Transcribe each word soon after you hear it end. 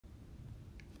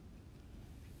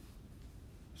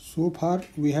So far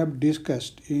we have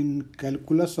discussed in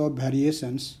calculus of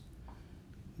variations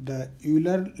the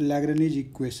Euler-Lagrange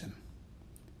equation.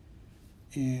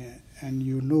 And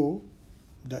you know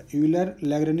the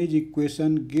Euler-Lagrange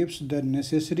equation gives the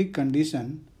necessary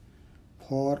condition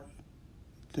for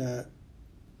the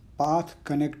path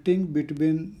connecting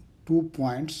between 2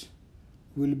 points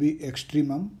will be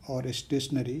extremum or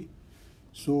stationary.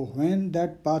 So when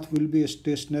that path will be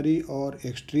stationary or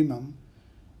extremum,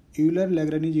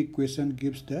 Euler-Lagrange equation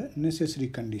gives the necessary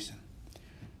condition.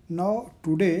 Now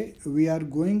today we are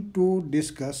going to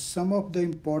discuss some of the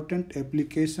important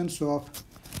applications of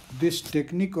this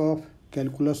technique of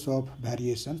calculus of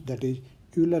variations, that is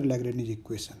Euler-Lagrange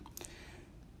equation.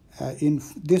 In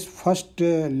this first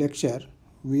lecture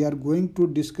we are going to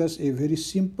discuss a very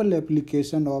simple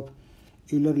application of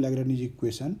Euler-Lagrange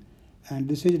equation, and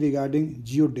this is regarding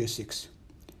geodesics.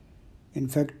 In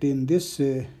fact, in this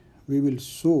we will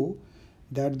show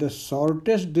that the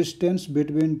shortest distance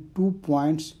between 2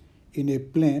 points in a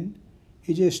plane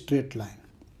is a straight line,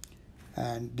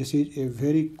 and this is a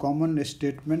very common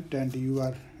statement and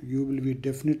you will be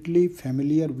definitely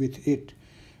familiar with it.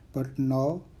 But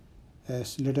now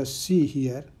let us see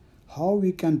here how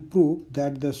we can prove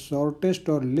that the shortest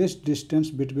or least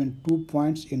distance between 2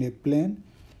 points in a plane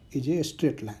is a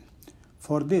straight line.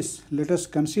 For this, let us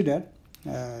consider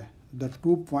the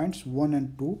 2 points 1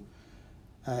 and 2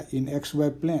 in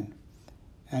xy plane,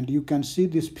 and you can see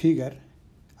this figure.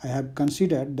 I have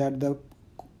considered that the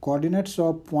coordinates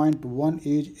of point 1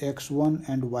 is x1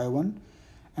 and y1,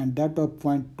 and that of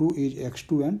point 2 is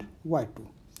x2 and y2,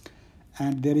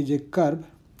 and there is a curve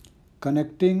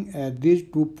connecting these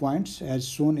 2 points as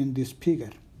shown in this figure.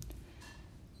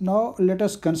 Now let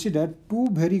us consider two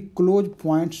very close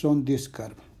points on this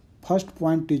curve. First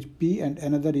point is P and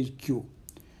another is Q,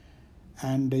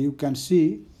 and you can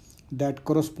see that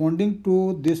corresponding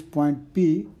to this point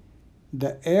P,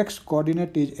 the x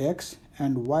coordinate is x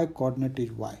and y coordinate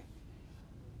is y,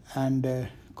 and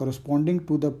corresponding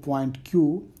to the point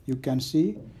Q, you can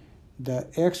see the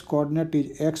x coordinate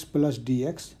is x plus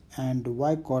dx and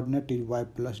y coordinate is y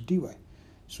plus dy.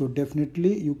 So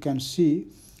definitely you can see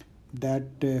that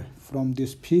from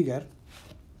this figure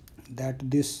that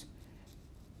this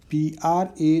PR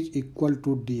is equal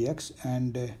to dx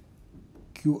and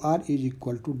QR is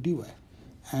equal to dy.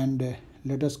 And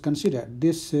let us consider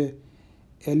this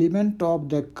element of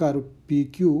the curve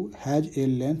PQ has a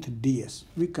length ds.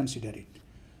 We consider it.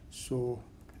 So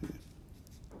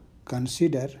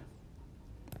consider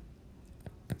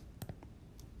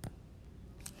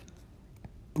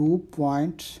two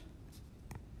points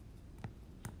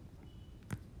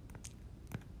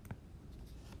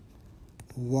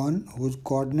one whose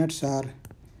coordinates are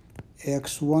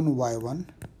x1 y1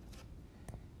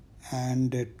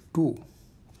 and 2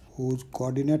 whose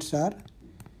coordinates are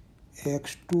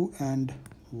x2 and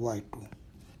y2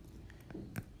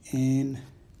 in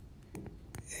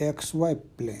xy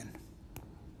plane,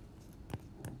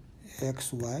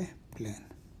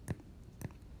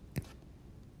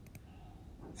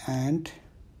 and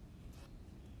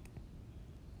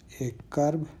a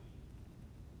curve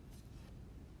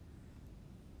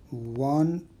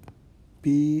 1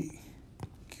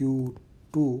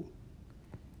 PQ2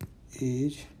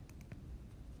 is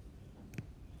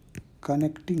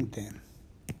connecting them.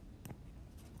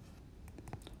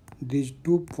 These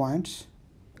 2 points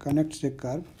connects a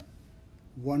curve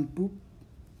 1 to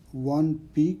 1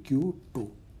 PQ2.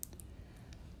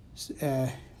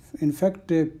 In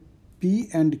fact, P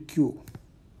and Q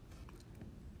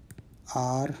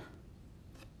are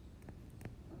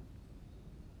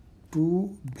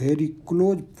two very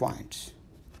close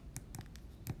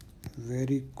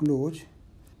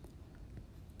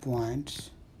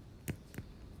points,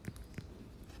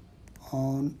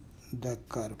 on the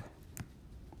curve,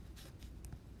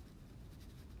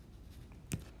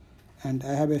 and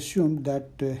I have assumed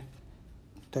that the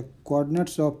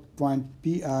coordinates of point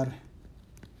P are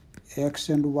x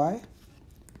and y,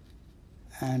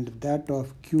 and that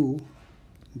of Q,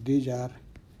 these are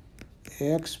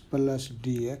x plus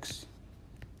dx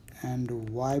and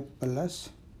y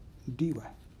plus dy.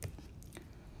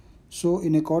 So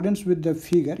in accordance with the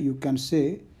figure, you can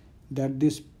say that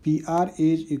this PR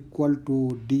is equal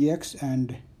to dx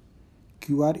and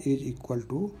QR is equal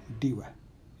to dy.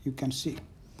 You can see.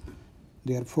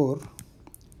 Therefore,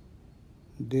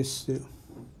 this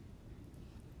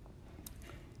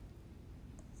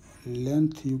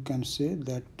length, you can say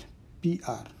that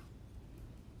PR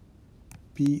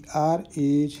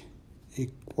is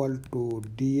equal to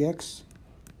dx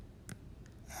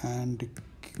and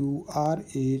QR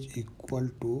is equal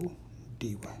to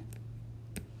dy.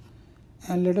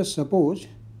 And let us suppose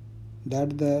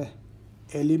that the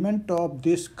element of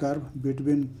this curve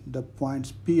between the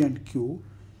points P and Q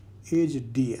is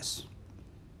ds,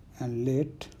 and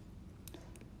let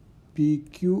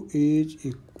PQ is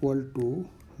equal to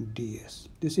ds.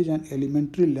 This is an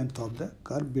elementary length of the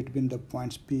curve between the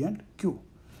points P and Q.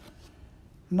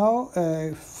 Now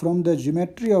from the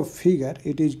geometry of figure,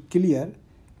 it is clear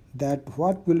that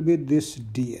what will be this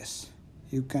ds.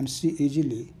 You can see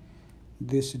easily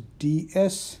this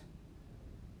ds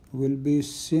will be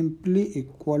simply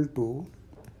equal to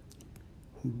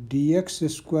dx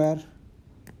square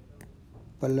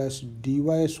plus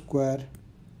dy square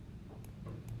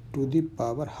to the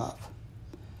power half.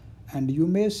 And you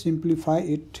may simplify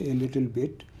it a little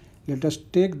bit. Let us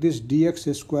take this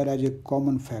dx square as a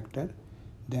common factor.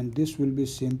 Then this will be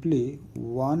simply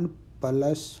 1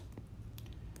 plus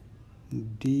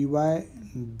dy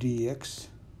dx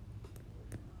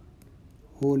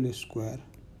whole square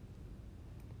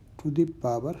to the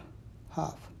power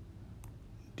half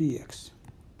dx.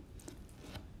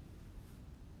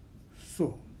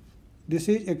 So this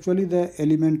is actually the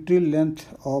elementary length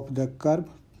of the curve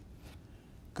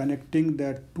connecting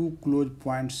the two close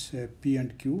points P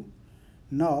and Q.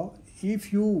 Now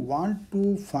if you want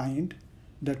to find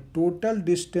the total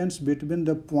distance between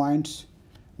the points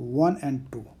 1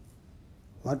 and 2,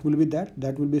 what will be that?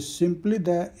 That will be simply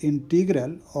the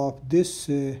integral of this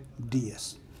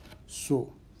ds.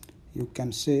 So you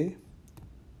can say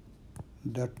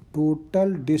the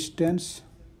total distance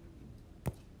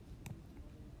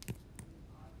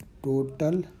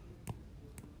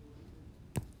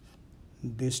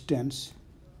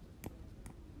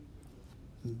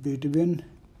between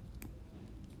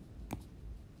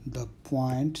the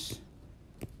points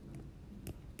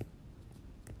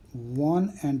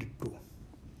 1 and 2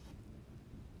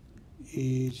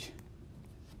 is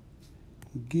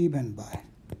given by,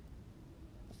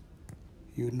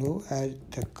 as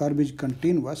the curve is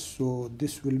continuous, so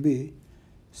this will be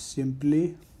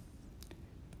simply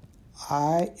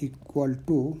I equal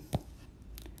to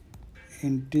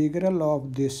integral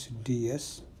of this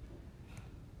ds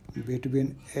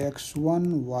between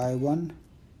x1 y1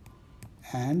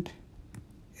 and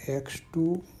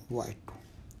x2 y2.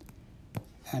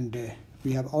 And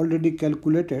we have already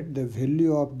calculated the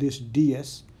value of this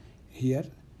ds here,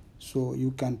 so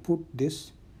you can put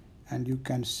this and you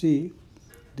can see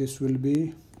this will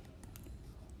be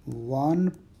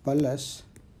 1 plus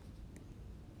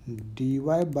dy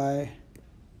by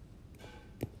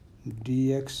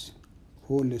dx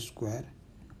whole square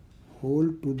whole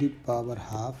to the power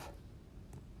half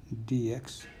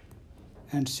dx.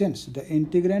 And since the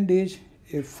integrand is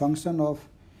a function of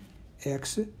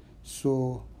x,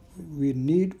 so we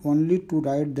need only to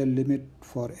write the limit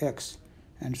for x,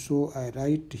 and so I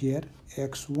write here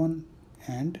x1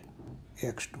 and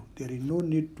x2. There is no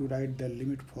need to write the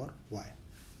limit for y.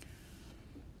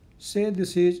 Say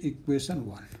this is equation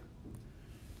 1.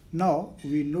 Now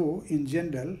we know in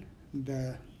general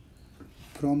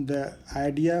from the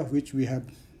idea which we have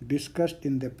discussed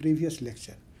in the previous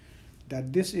lecture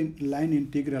that this line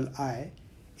integral I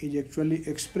is actually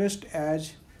expressed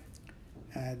as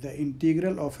the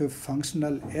integral of a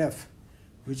functional f,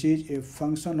 which is a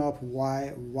function of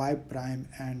y, y prime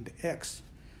and x.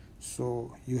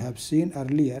 So you have seen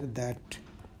earlier that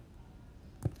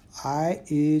I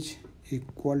is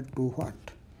equal to what?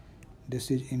 This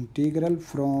is integral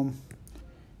from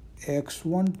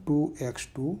x1 to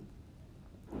x2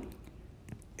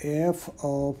 f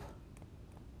of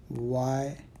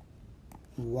y,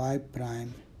 y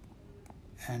prime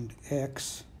and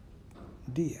x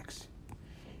dx.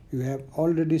 You have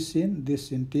already seen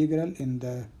this integral in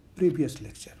the previous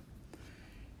lecture.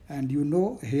 And you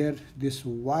know here this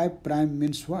y prime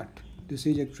means what? This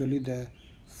is actually the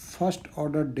first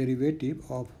order derivative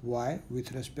of y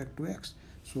with respect to x.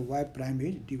 So y prime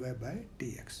is dy by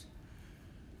dx.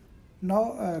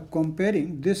 Now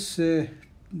comparing these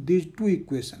two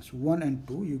equations 1 and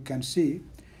 2, you can see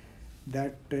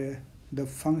that the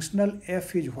functional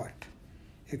f is what?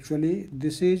 Actually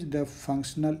this is the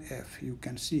functional f, you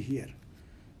can see here.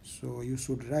 So you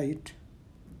should write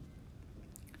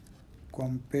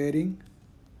comparing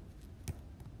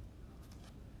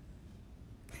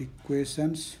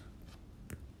equations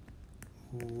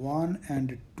 1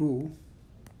 and 2,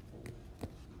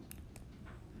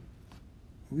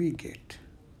 we get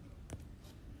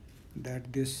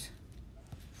that this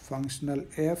functional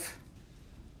f,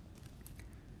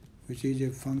 which is a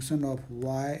function of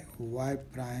y, y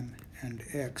prime and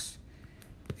x,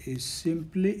 is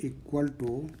simply equal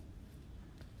to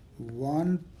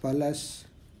 1 plus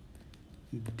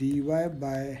dy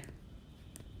by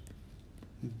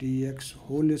dx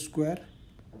whole square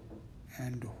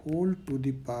and whole to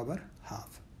the power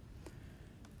half.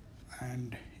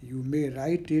 And you may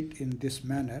write it in this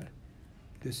manner.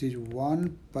 This is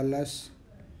 1 plus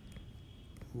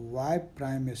y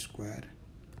prime square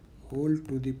whole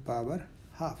to the power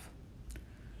half.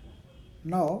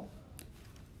 Now,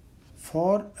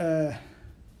 for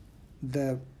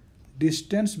the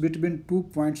distance between 2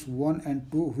 points 1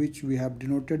 and 2, which we have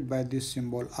denoted by this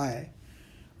symbol I,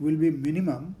 will be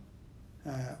minimum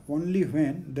only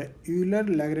when the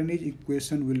Euler-Lagrange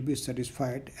equation will be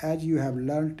satisfied, as you have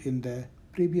learnt in the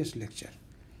previous lecture.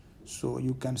 So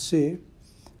you can say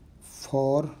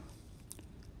for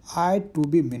I to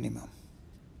be minimum,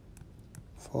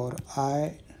 for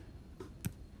I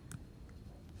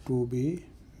to be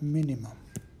minimum,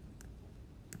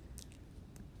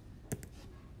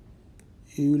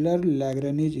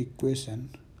 Euler-Lagrange equation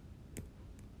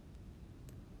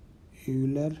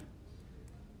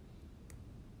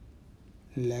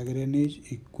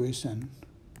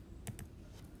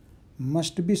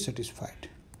must be satisfied,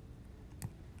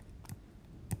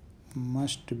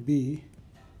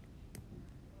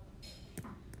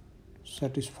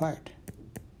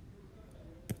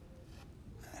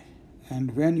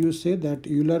 And when you say that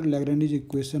Euler-Lagrange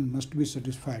equation must be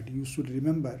satisfied, you should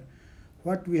remember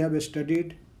what we have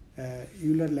studied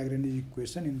Euler-Lagrange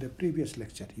equation in the previous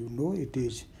lecture. You know it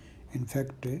is in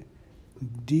fact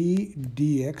d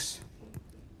dx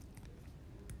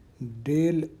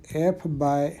del f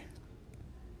by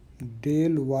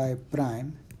del y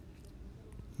prime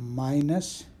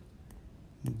minus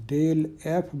del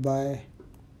f by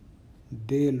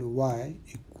del y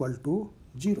equal to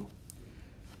 0.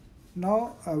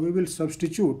 Now we will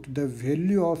substitute the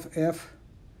value of f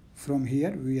from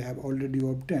here. We have already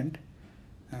obtained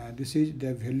this is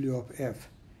the value of f,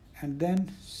 and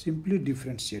then simply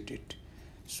differentiate it.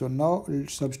 So now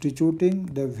substituting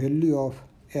the value of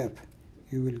f,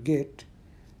 you will get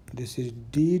this is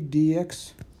d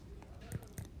dx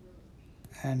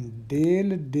and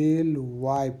del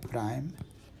y prime,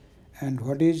 and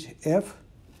what is f?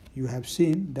 You have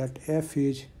seen that f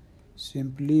is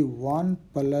simply 1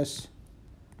 plus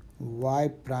y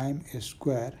prime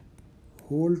square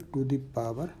whole to the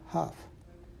power half,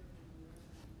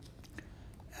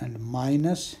 and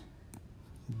minus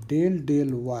del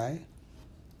y,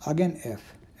 again f,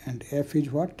 and f is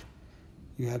what?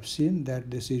 You have seen that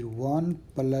this is 1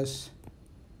 plus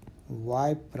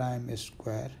y prime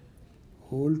square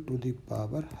whole to the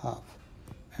power half,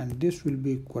 and this will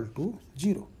be equal to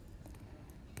 0.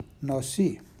 Now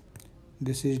see,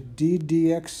 this is d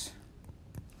dx,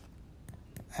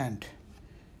 and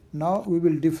now we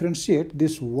will differentiate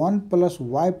this 1 plus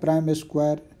y prime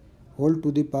square whole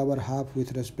to the power half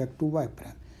with respect to y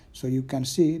prime. So you can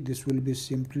see this will be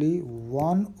simply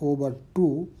 1 over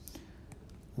 2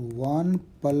 1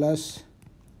 plus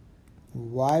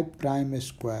y prime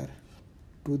square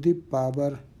to the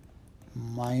power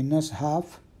minus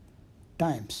half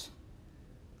times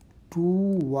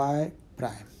 2y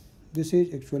prime. This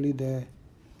is actually the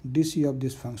DC of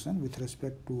this function with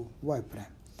respect to y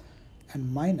prime, and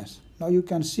minus. Now you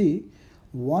can see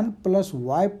 1 plus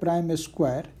y prime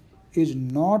square is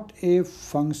not a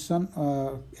function,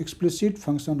 explicit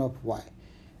function of y,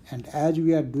 and as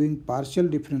we are doing partial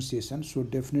differentiation, so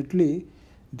definitely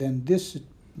then this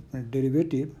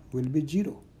derivative will be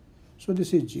 0. So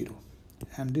this is 0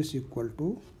 and this equal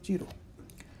to 0.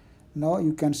 Now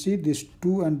you can see this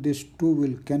 2 and this 2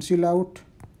 will cancel out,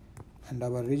 and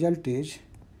our result is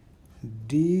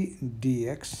d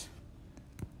dx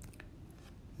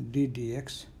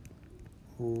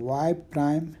y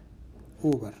prime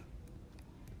over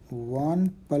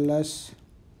 1 plus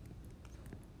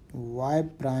y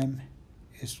prime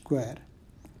square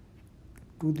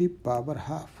to the power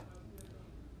half,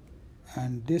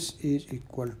 and this is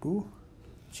equal to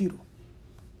 0.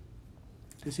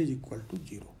 This is equal to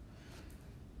 0.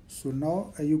 So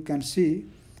now you can see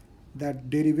that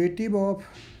derivative of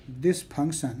this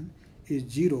function is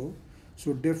 0,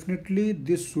 so definitely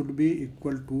this should be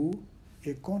equal to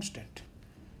a constant.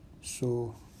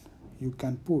 So you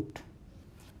can put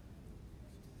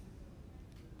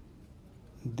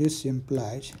this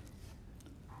implies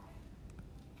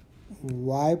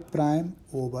y prime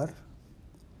over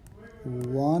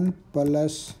 1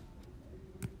 plus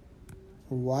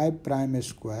y prime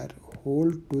square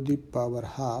whole to the power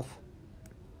half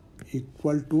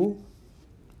equal to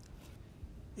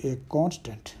a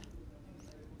constant,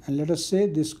 and let us say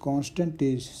this constant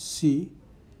is c.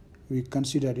 We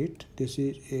consider it, this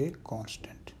is a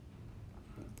constant.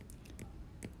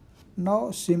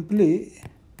 Now simply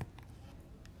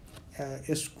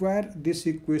square this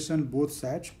equation both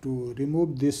sides to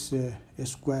remove this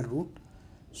square root.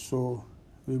 So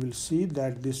we will see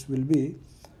that this will be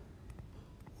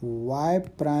y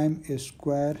prime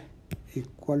square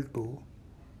equal to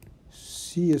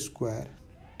c square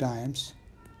times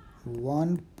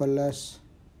 1 plus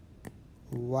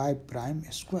y prime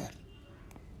square,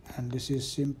 and this is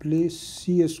simply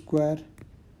c square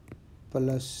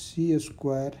plus c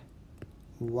square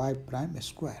y prime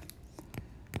square.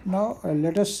 Now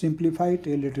let us simplify it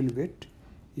a little bit.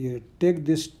 You take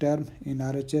this term in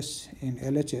RHS, in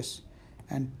LHS,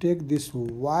 and take this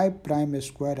y prime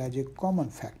square as a common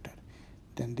factor.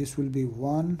 Then this will be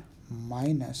 1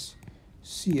 minus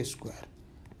c square,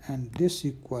 and this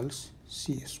equals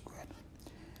c square.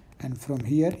 And from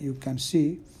here you can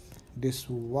see this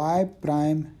y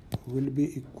prime will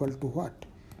be equal to what?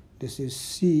 This is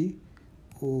c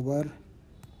over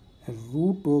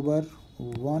root over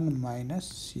 1 minus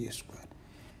c square.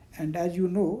 And as you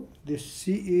know, this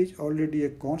c is already a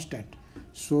constant,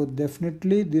 so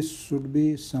definitely this should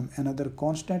be some another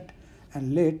constant,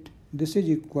 and let this is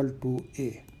equal to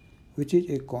a, which is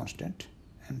a constant,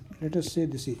 and let us say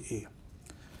this is a.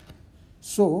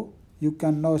 So you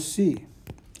can now see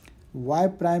y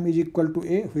prime is equal to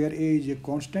a, where a is a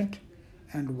constant,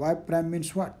 and y prime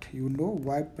means what? You know,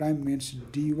 y prime means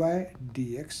dy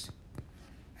dx,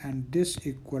 and this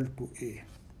equal to a.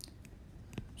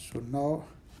 So now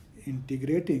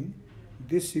integrating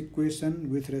this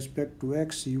equation with respect to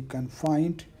x, you can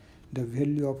find the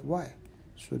value of y.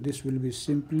 So this will be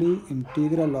simply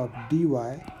integral of dy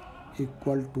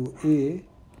equal to a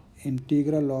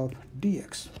integral of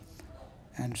dx.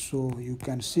 And so you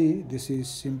can see this is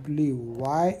simply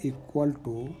y equal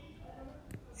to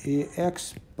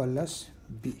ax plus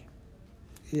b,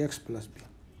 ax plus b.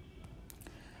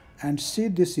 And see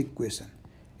this equation.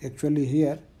 Actually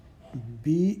here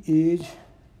b is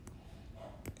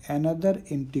another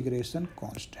integration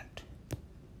constant.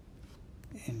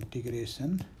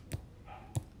 Integration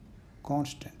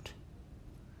constant.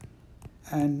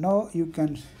 And now you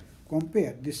can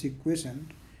compare this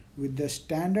equation with the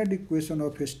standard equation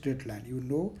of a straight line. You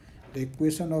know, the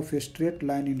equation of a straight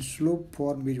line in slope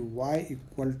form is y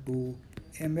equal to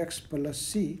mx plus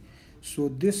c. So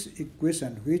this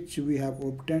equation, which we have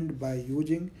obtained by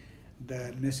using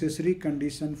the necessary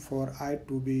condition for I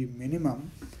to be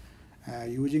minimum,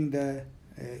 using the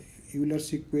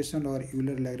Euler's equation or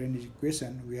Euler-Lagrange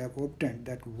equation, we have obtained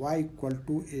that y equal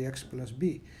to ax plus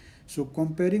b. So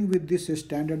comparing with this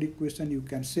standard equation, you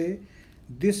can say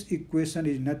this equation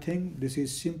is nothing. This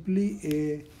is simply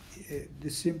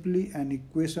an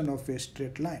equation of a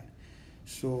straight line.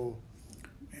 So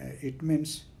it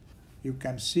means you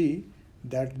can see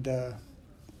that the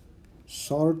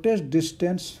shortest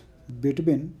distance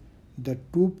between the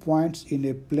 2 points in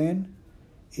a plane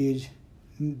is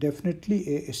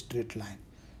definitely a straight line.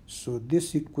 So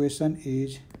this equation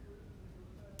is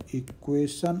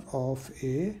equation of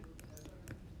a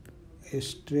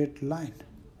straight line.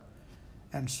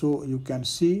 And so you can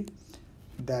see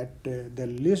that the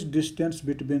least distance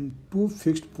between two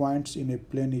fixed points in a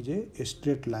plane is a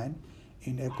straight line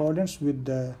in accordance with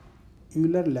the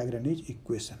Euler-Lagrange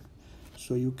equation.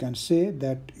 So you can say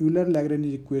that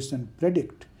Euler-Lagrange equation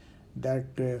predict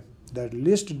that the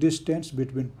least distance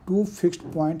between two fixed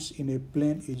points in a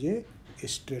plane is a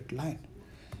straight line.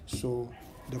 So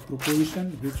the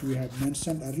proposition which we have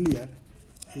mentioned earlier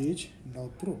is now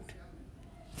proved.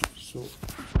 So